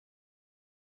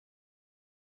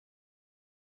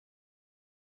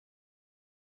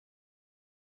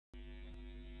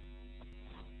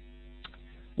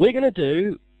we're going to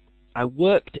do a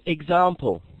worked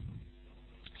example.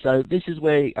 So this is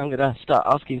where I'm going to start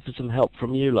asking for some help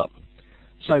from you lot.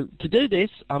 So to do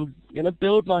this, I'm going to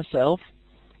build myself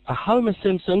a Homer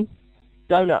Simpson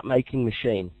donut making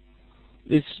machine.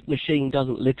 This machine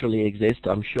doesn't literally exist,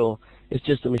 I'm sure. It's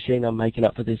just a machine I'm making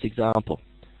up for this example.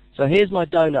 So here's my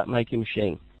donut making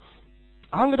machine.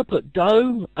 I'm going to put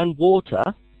dough and water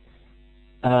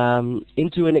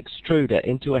into an extruder,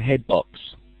 into a head box.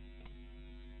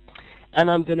 And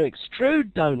I'm going to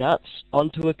extrude donuts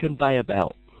onto a conveyor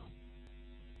belt.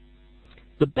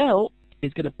 The belt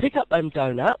is going to pick up them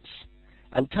donuts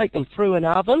and take them through an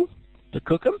oven to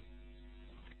cook them.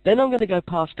 Then I'm going to go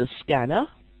past a scanner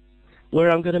where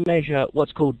I'm going to measure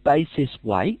what's called basis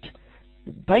weight.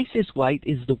 Basis weight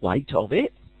is the weight of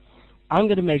it. I'm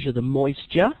going to measure the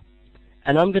moisture,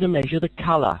 and I'm going to measure the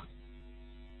color.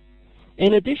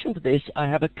 In addition to this, I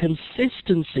have a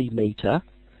consistency meter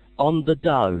on the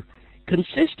dough.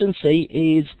 Consistency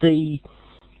is the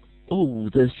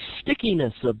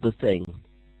stickiness of the thing.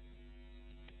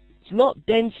 It's not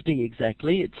density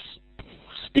exactly, it's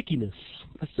stickiness.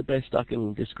 That's the best I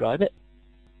can describe it.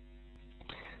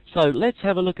 So let's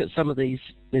have a look at some of this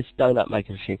donut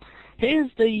making machine.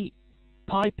 Here's the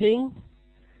piping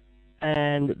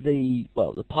and the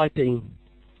piping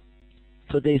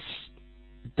for this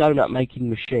donut making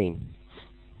machine.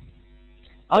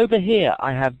 Over here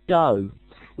I have dough.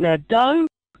 Now dough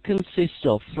consists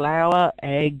of flour,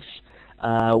 eggs,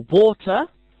 water,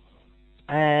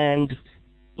 and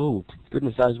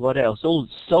goodness knows what else, all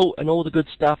salt and all the good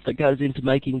stuff that goes into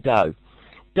making dough.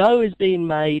 Dough is being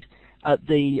made at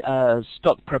the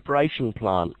stock preparation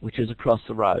plant, which is across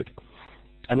the road,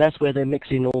 and that's where they're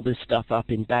mixing all this stuff up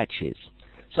in batches.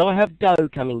 So I have dough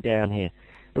coming down here.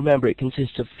 Remember, it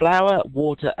consists of flour,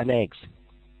 water and eggs.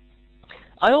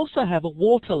 I also have a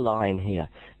water line here.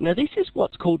 Now this is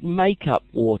what's called makeup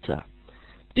water.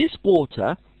 This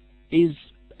water is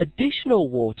additional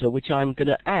water which I'm going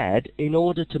to add in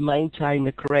order to maintain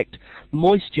the correct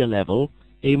moisture level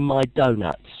in my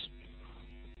donuts.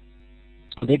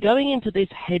 They're going into this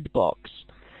head box.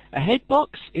 A head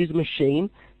box is a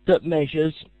machine that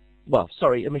measures,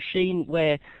 a machine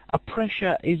where a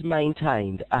pressure is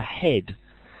maintained, a head.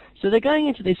 So they're going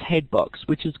into this head box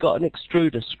which has got an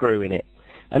extruder screw in it.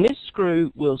 And this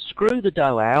screw will screw the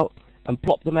dough out and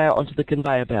plop them out onto the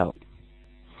conveyor belt.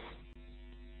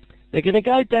 They're going to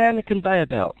go down the conveyor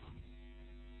belt.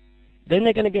 Then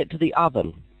they're going to get to the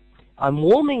oven. I'm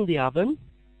warming the oven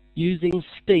using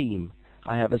steam.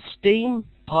 I have a steam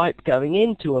pipe going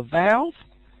into a valve,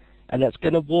 and that's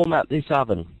going to warm up this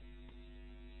oven.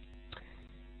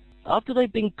 After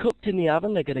they've been cooked in the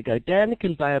oven, they're going to go down the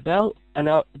conveyor belt, and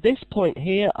at this point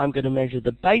here, I'm going to measure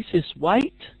the basis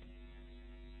weight,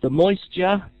 the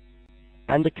moisture,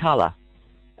 and the color.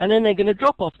 And then they're going to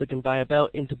drop off the conveyor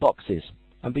belt into boxes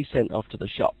and be sent off to the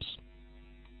shops.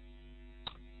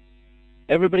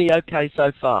 Everybody okay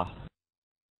so far?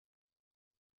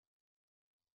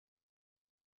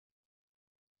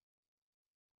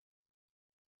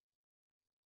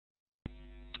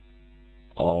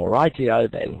 Alrighty-o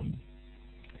then.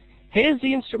 Here's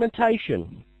the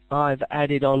instrumentation I've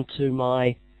added onto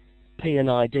my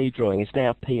P&ID drawing. It's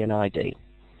now P&ID.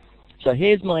 So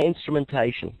here's my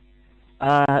instrumentation.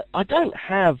 I don't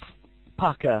have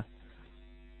pucker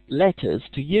letters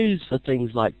to use for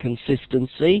things like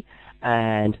consistency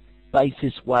and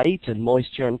basis weight and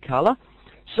moisture and color.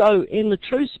 So in the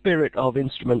true spirit of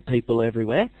instrument people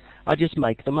everywhere, I just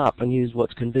make them up and use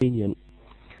what's convenient.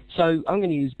 So I'm going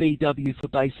to use BW for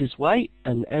basis weight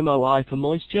and MOI for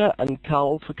moisture and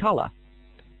COL for color.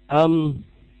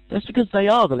 That's because they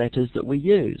are the letters that we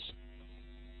use.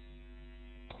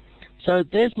 So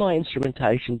there's my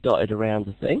instrumentation dotted around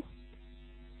the thing.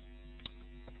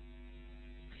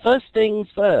 First things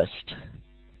first,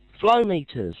 flow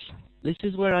meters. This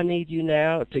is where I need you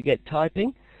now to get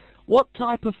typing. What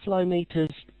type of flow meters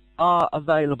are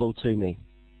available to me?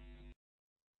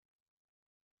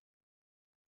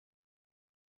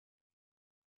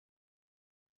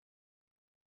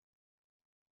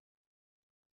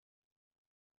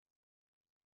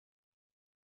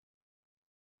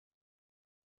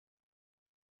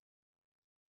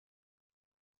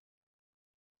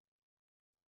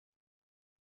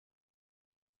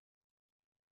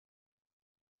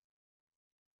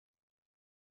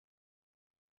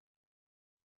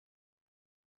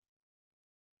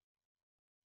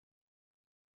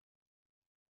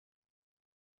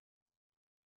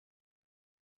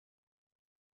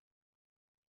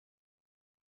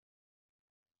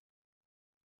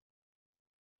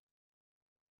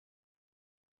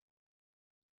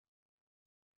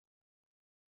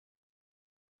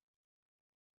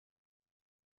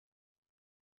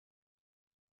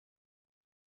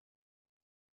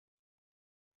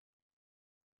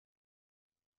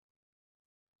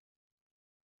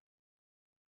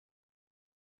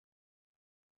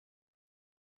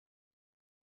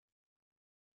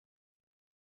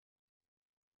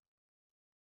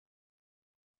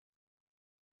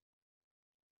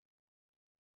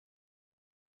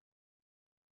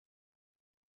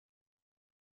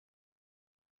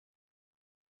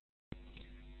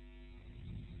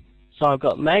 So I've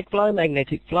got mag flow,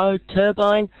 magnetic flow,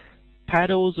 turbine,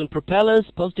 paddles and propellers,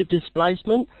 positive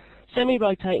displacement,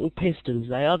 semi-rotating pistons,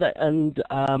 they are that, and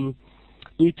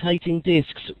mutating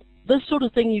discs. This sort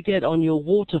of thing you get on your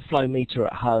water flow meter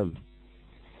at home.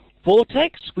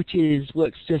 Vortex, which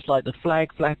works just like the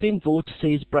flag flapping,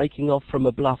 vortices breaking off from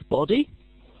a bluff body.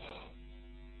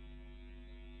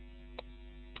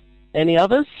 Any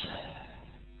others?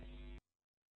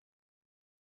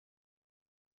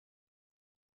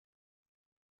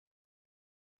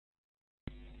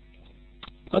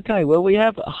 Okay, well we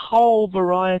have a whole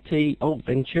variety. Oh,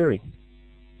 Venturi.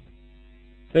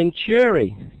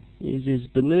 Venturi uses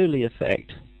Bernoulli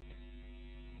effect.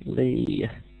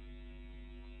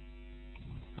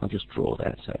 I'll just draw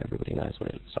that so everybody knows what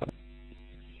it looks like.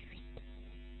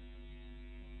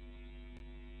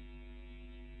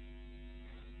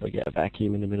 We get a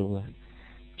vacuum in the middle there.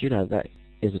 Do you know that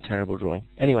is a terrible drawing?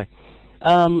 Anyway,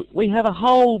 we have a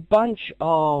whole bunch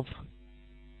of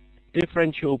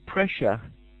differential pressure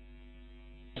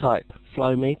type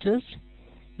flow meters.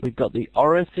 We've got the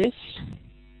orifice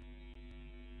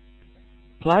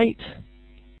plate.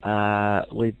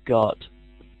 We've got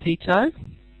pitot.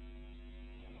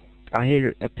 I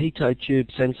hear a pitot tube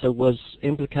sensor was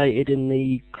implicated in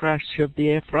the crash of the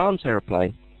Air France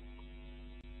aeroplane.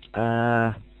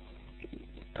 What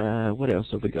else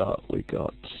have we got? We've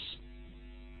got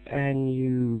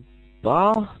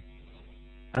ANU-bar.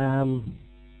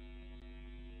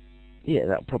 Yeah,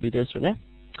 that'll probably do us for now.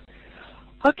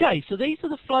 Okay, so these are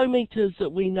the flow meters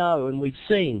that we know and we've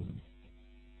seen.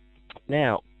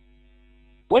 Now,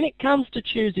 when it comes to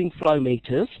choosing flow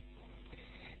meters,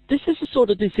 this is the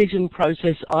sort of decision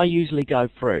process I usually go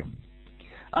through.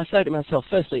 I say to myself,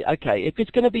 firstly, okay, if it's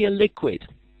going to be a liquid,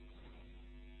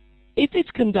 if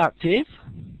it's conductive,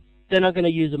 then I'm going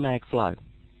to use a mag flow.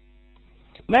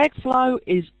 Mag flow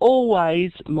is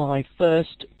always my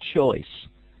first choice.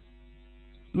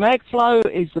 Mag flow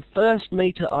is the first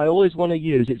meter I always want to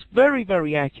use. It's very,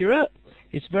 very accurate,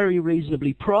 it's very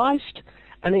reasonably priced,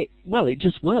 and it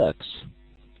just works.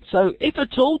 So if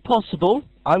at all possible,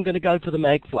 I'm going to go for the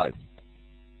mag flow.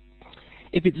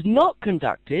 If it's not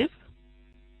conductive,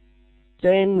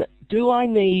 then do I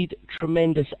need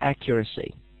tremendous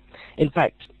accuracy? In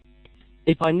fact,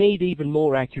 if I need even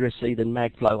more accuracy than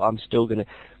mag flow, I'm still going to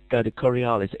go to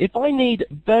Coriolis. If I need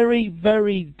very,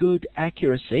 very good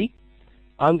accuracy,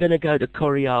 I'm going to go to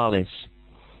Coriolis.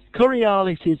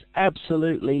 Coriolis is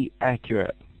absolutely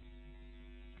accurate.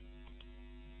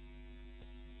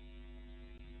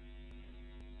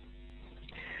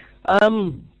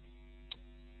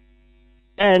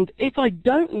 And if I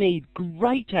don't need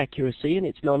great accuracy and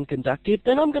it's non-conductive,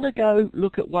 then I'm going to go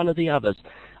look at one of the others.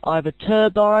 Either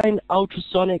turbine,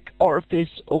 ultrasonic,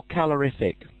 orifice, or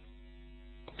calorific.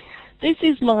 This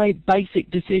is my basic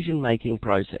decision-making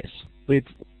process with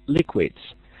liquids.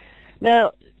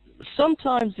 Now,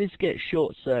 sometimes this gets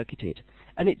short-circuited,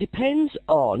 and it depends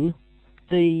on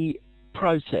the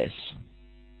process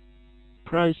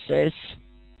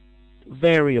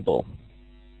variable.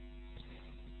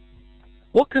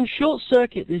 What can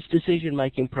short-circuit this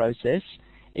decision-making process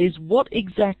is what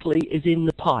exactly is in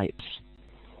the pipes.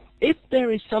 If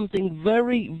there is something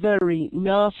very, very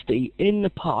nasty in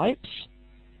the pipes,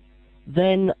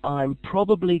 then I'm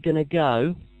probably going to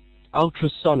go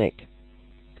ultrasonic,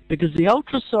 because the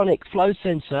ultrasonic flow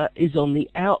sensor is on the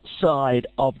outside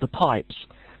of the pipes,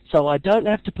 so I don't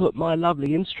have to put my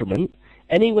lovely instrument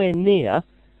anywhere near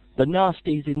the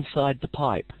nasties inside the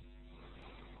pipe.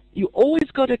 You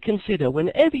always got to consider,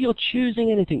 whenever you're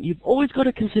choosing anything, you've always got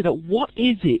to consider what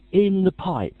is it in the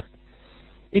pipe.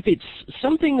 If it's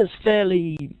something that's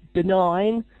fairly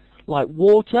benign, like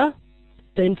water,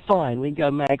 then fine, we can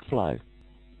go mag flow.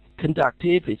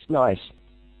 Conductive, it's nice.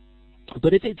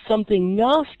 But if it's something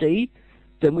nasty,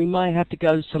 then we may have to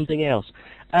go something else.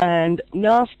 And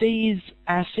nasties,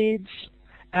 acids,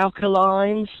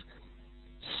 alkalines,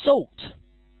 salt.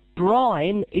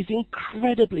 Brine is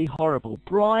incredibly horrible.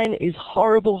 Brine is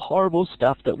horrible, horrible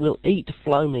stuff that will eat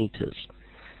flow meters.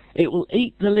 It will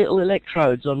eat the little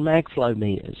electrodes on mag flow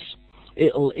meters.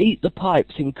 It'll eat the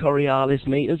pipes in Coriolis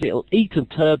meters. It'll eat a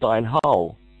turbine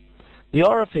whole. The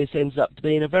orifice ends up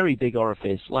being a very big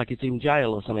orifice, like it's in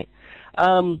jail or something.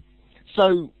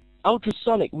 So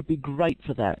ultrasonic would be great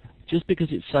for that, just because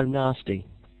it's so nasty.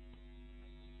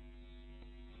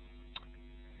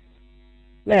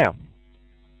 Now,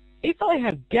 if I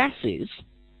have gases,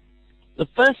 the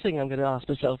first thing I'm going to ask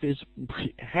myself is,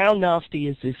 how nasty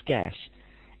is this gas?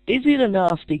 Is it a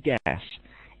nasty gas?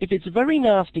 If it's a very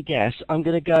nasty gas, I'm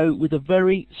going to go with a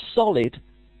very solid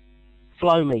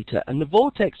flow meter. And the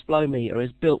Vortex flow meter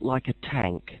is built like a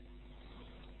tank.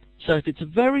 So if it's a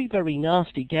very, very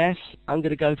nasty gas, I'm going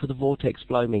to go for the vortex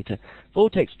flow meter.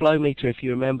 Vortex flow meter, if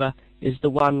you remember, is the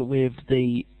one with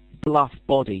the bluff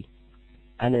body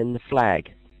and then the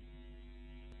flag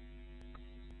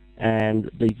and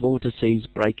the vortices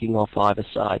breaking off either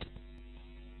side.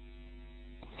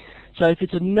 So if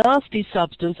it's a nasty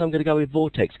substance, I'm going to go with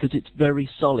vortex because it's very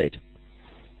solid.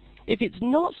 If it's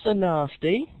not so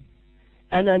nasty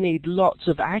and I need lots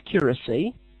of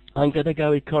accuracy, I'm going to go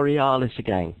with Coriolis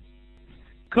again.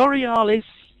 Coriolis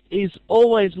is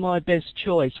always my best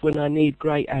choice when I need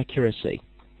great accuracy.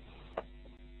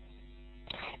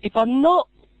 If I'm not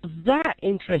that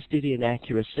interested in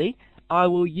accuracy, I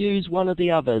will use one of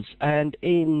the others, and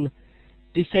in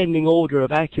descending order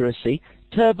of accuracy,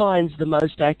 Turbine's the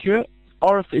most accurate,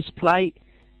 Orifice Plate,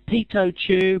 Pitot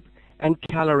Tube, and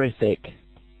Calorific.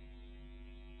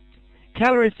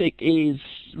 Calorific is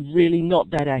really not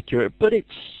that accurate, but it's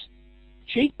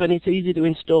cheap and it's easy to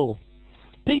install.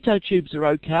 Pitot tubes are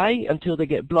okay until they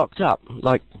get blocked up,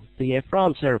 like the Air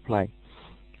France aeroplane.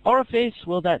 Orifice,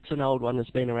 well, that's an old one that's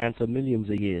been around for millions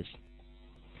of years.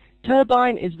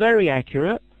 Turbine is very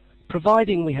accurate,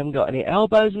 providing we haven't got any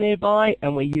elbows nearby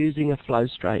and we're using a flow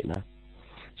straightener.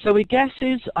 So with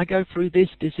gases, I go through this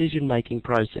decision-making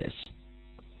process.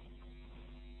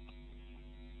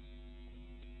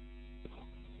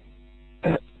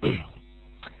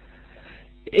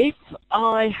 If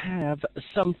I have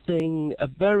something, a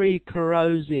very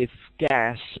corrosive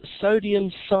gas, sodium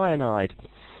cyanide,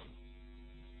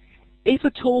 if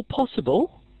at all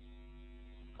possible,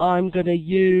 I'm going to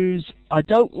use, I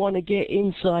don't want to get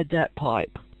inside that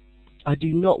pipe. I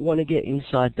do not want to get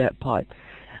inside that pipe.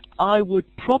 I would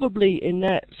probably, in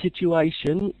that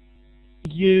situation,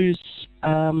 use,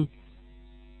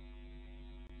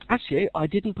 actually, I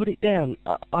didn't put it down.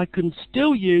 I can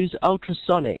still use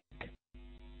ultrasonic.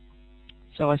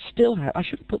 So I still have, I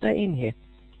should have put that in here.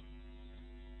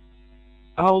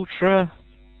 Ultrasonic.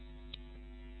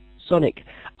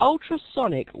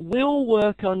 Ultrasonic will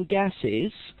work on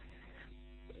gases.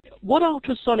 What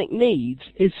ultrasonic needs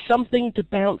is something to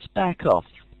bounce back off.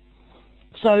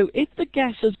 So if the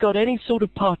gas has got any sort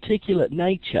of particulate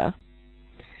nature,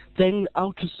 then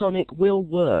ultrasonic will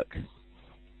work.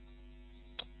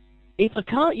 If I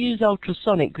can't use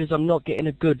ultrasonic because I'm not getting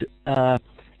a good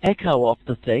echo off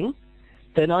the thing,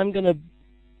 then I'm going to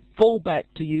fall back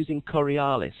to using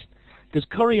Coriolis, because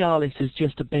Coriolis is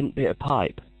just a bent bit of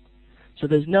pipe. So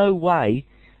there's no way,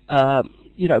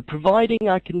 you know, providing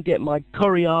I can get my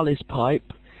Coriolis pipe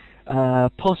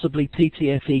possibly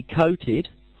PTFE coated,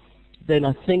 then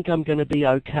I think I'm going to be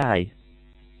okay.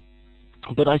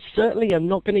 But I certainly am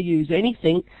not going to use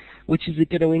anything which is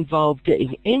going to involve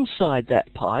getting inside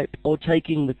that pipe or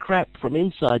taking the crap from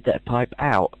inside that pipe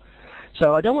out.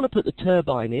 So I don't want to put the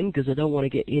turbine in because I don't want to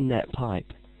get in that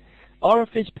pipe.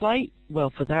 Orifice plate, well,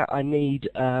 for that I need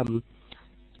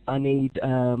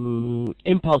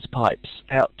impulse pipes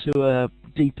out to a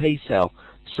DP cell.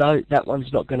 So that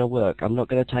one's not going to work. I'm not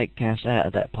going to take gas out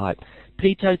of that pipe.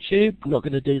 Pitot tube, not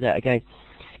going to do that again.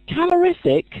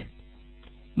 Calorific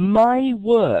may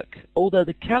work, although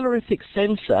the calorific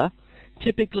sensor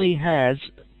typically has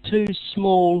two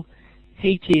small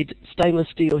heated stainless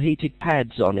steel heated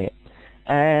pads on it,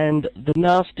 and the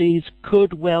nasties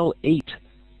could well eat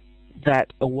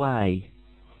that away.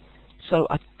 So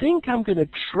I think I'm going to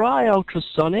try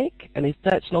ultrasonic, and if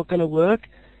that's not going to work,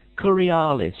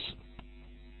 Coriolis.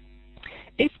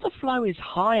 If the flow is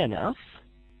high enough,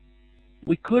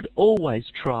 we could always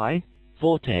try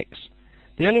vortex.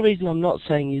 The only reason I'm not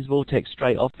saying use vortex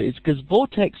straight off is because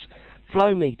vortex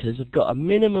flow meters have got a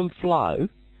minimum flow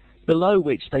below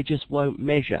which they just won't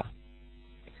measure.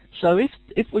 So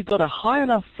if we've got a high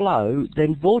enough flow,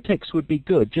 then vortex would be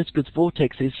good, just because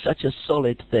vortex is such a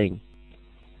solid thing.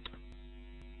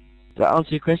 Does that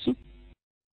answer your question?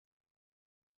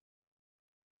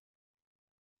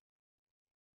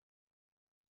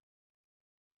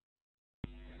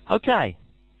 Okay.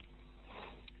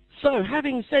 So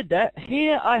having said that,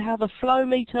 here I have a flow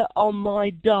meter on my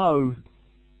dough.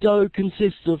 Dough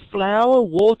consists of flour,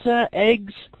 water,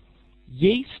 eggs,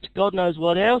 yeast, God knows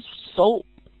what else, salt.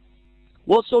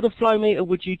 What sort of flow meter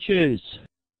would you choose?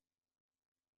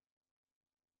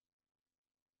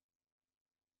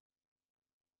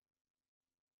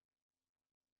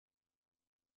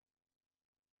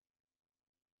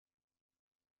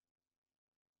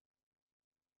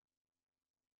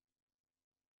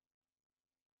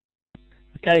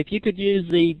 Okay, if you could use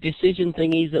the decision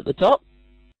thingies at the top.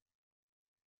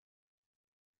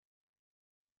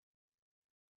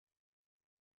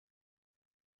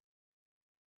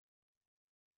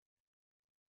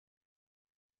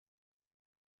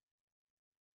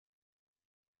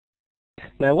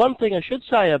 Now, one thing I should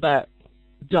say about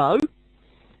dough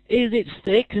is it's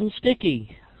thick and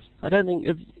sticky. I don't think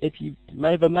if you've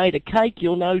ever made a cake,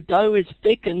 you'll know dough is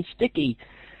thick and sticky.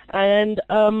 And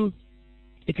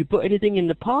if you put anything in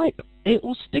the pipe, it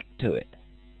will stick to it.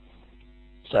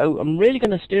 So I'm really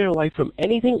going to steer away from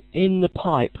anything in the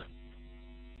pipe.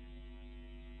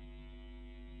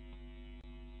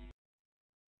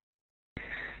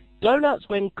 Donuts,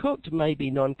 when cooked, may be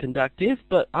non-conductive,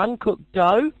 but uncooked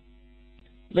dough,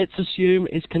 let's assume,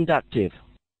 is conductive.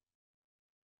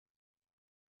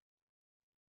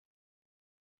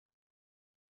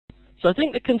 So I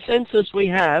think the consensus we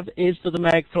have is for the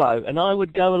MagFlow, and I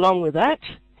would go along with that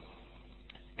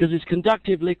because it's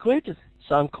conductive liquid,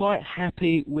 so I'm quite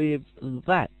happy with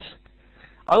that.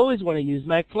 I always want to use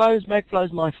MagFlows.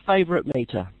 MagFlow's my favourite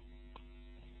meter.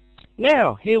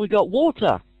 Now, here we got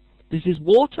water. This is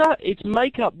water. It's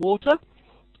makeup water.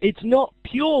 It's not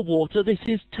pure water. This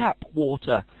is tap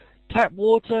water. Tap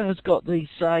water has got the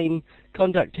same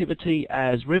conductivity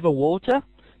as river water.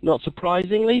 Not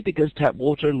surprisingly, because tap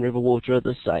water and river water are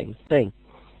the same thing.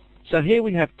 So here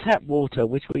we have tap water,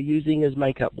 which we're using as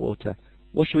makeup water.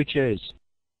 What should we choose?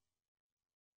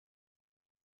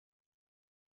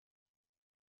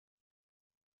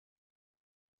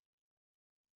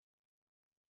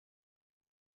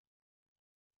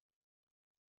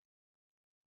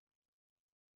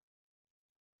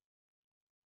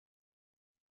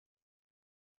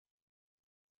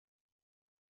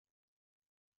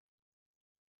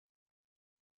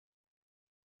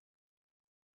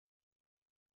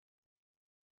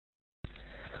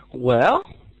 Well,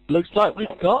 looks like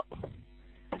we've got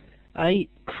a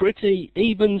pretty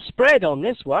even spread on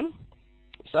this one.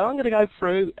 So I'm going to go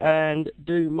through and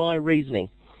do my reasoning.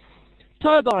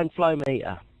 Turbine flow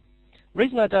meter.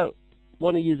 Reason I don't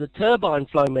want to use a turbine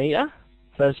flow meter,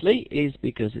 firstly, is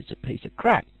because it's a piece of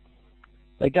crap.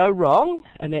 They go wrong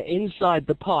and they're inside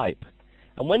the pipe.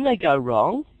 And when they go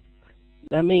wrong,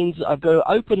 that means I've got to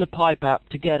open the pipe up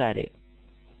to get at it.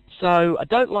 So I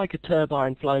don't like a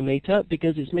turbine flow meter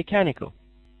because it's mechanical.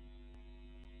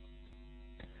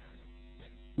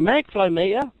 MagFlow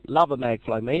meter, love a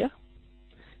MagFlow meter.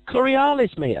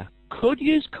 Coriolis meter, could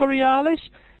use Coriolis,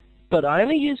 but I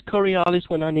only use Coriolis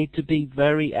when I need to be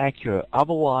very accurate.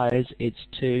 Otherwise, it's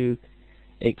too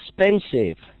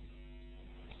expensive.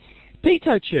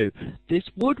 Pitot tube, this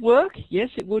would work. Yes,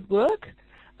 it would work.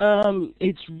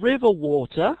 It's river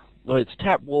water, or it's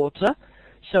tap water.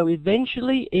 So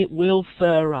eventually it will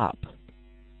fur up.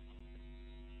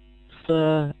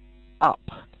 Fur up.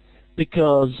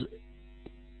 Because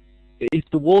if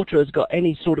the water has got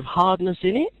any sort of hardness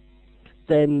in it,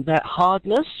 then that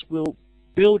hardness will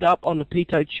build up on the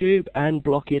pitot tube and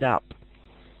block it up.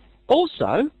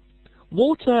 Also,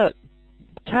 water,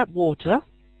 tap water,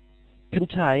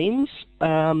 contains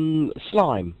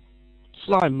slime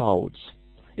molds.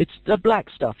 It's the black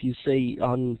stuff you see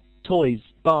on toys,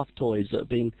 bath toys that have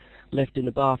been left in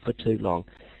the bath for too long.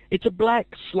 It's a black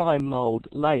slime mold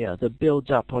layer that builds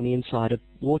up on the inside of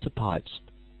water pipes.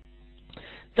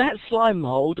 That slime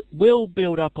mold will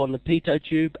build up on the pitot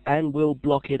tube and will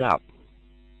block it up.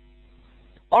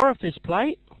 Orifice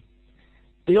plate.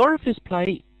 The orifice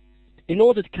plate, in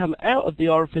order to come out of the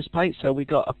orifice plate, so we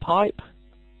got a pipe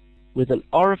with an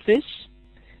orifice,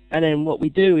 and then what we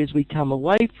do is we come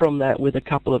away from that with a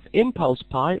couple of impulse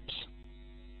pipes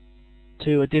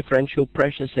to a differential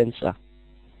pressure sensor.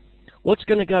 What's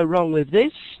going to go wrong with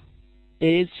this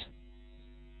is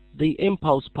the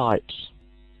impulse pipes.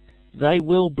 They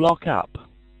will block up.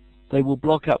 They will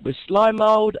block up with slime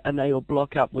mold, and they will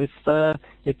block up with fur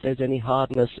if there's any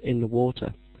hardness in the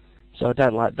water. So I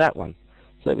don't like that one.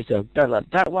 So let me say, don't like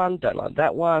that one, don't like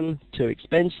that one, too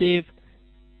expensive.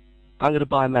 I'm going to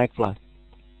buy a MagFlow.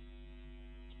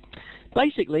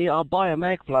 Basically, I'll buy a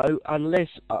MagFlow unless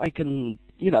I can,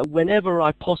 whenever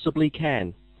I possibly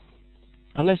can.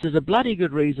 Unless there's a bloody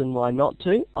good reason why not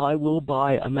to, I will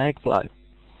buy a MagFlow.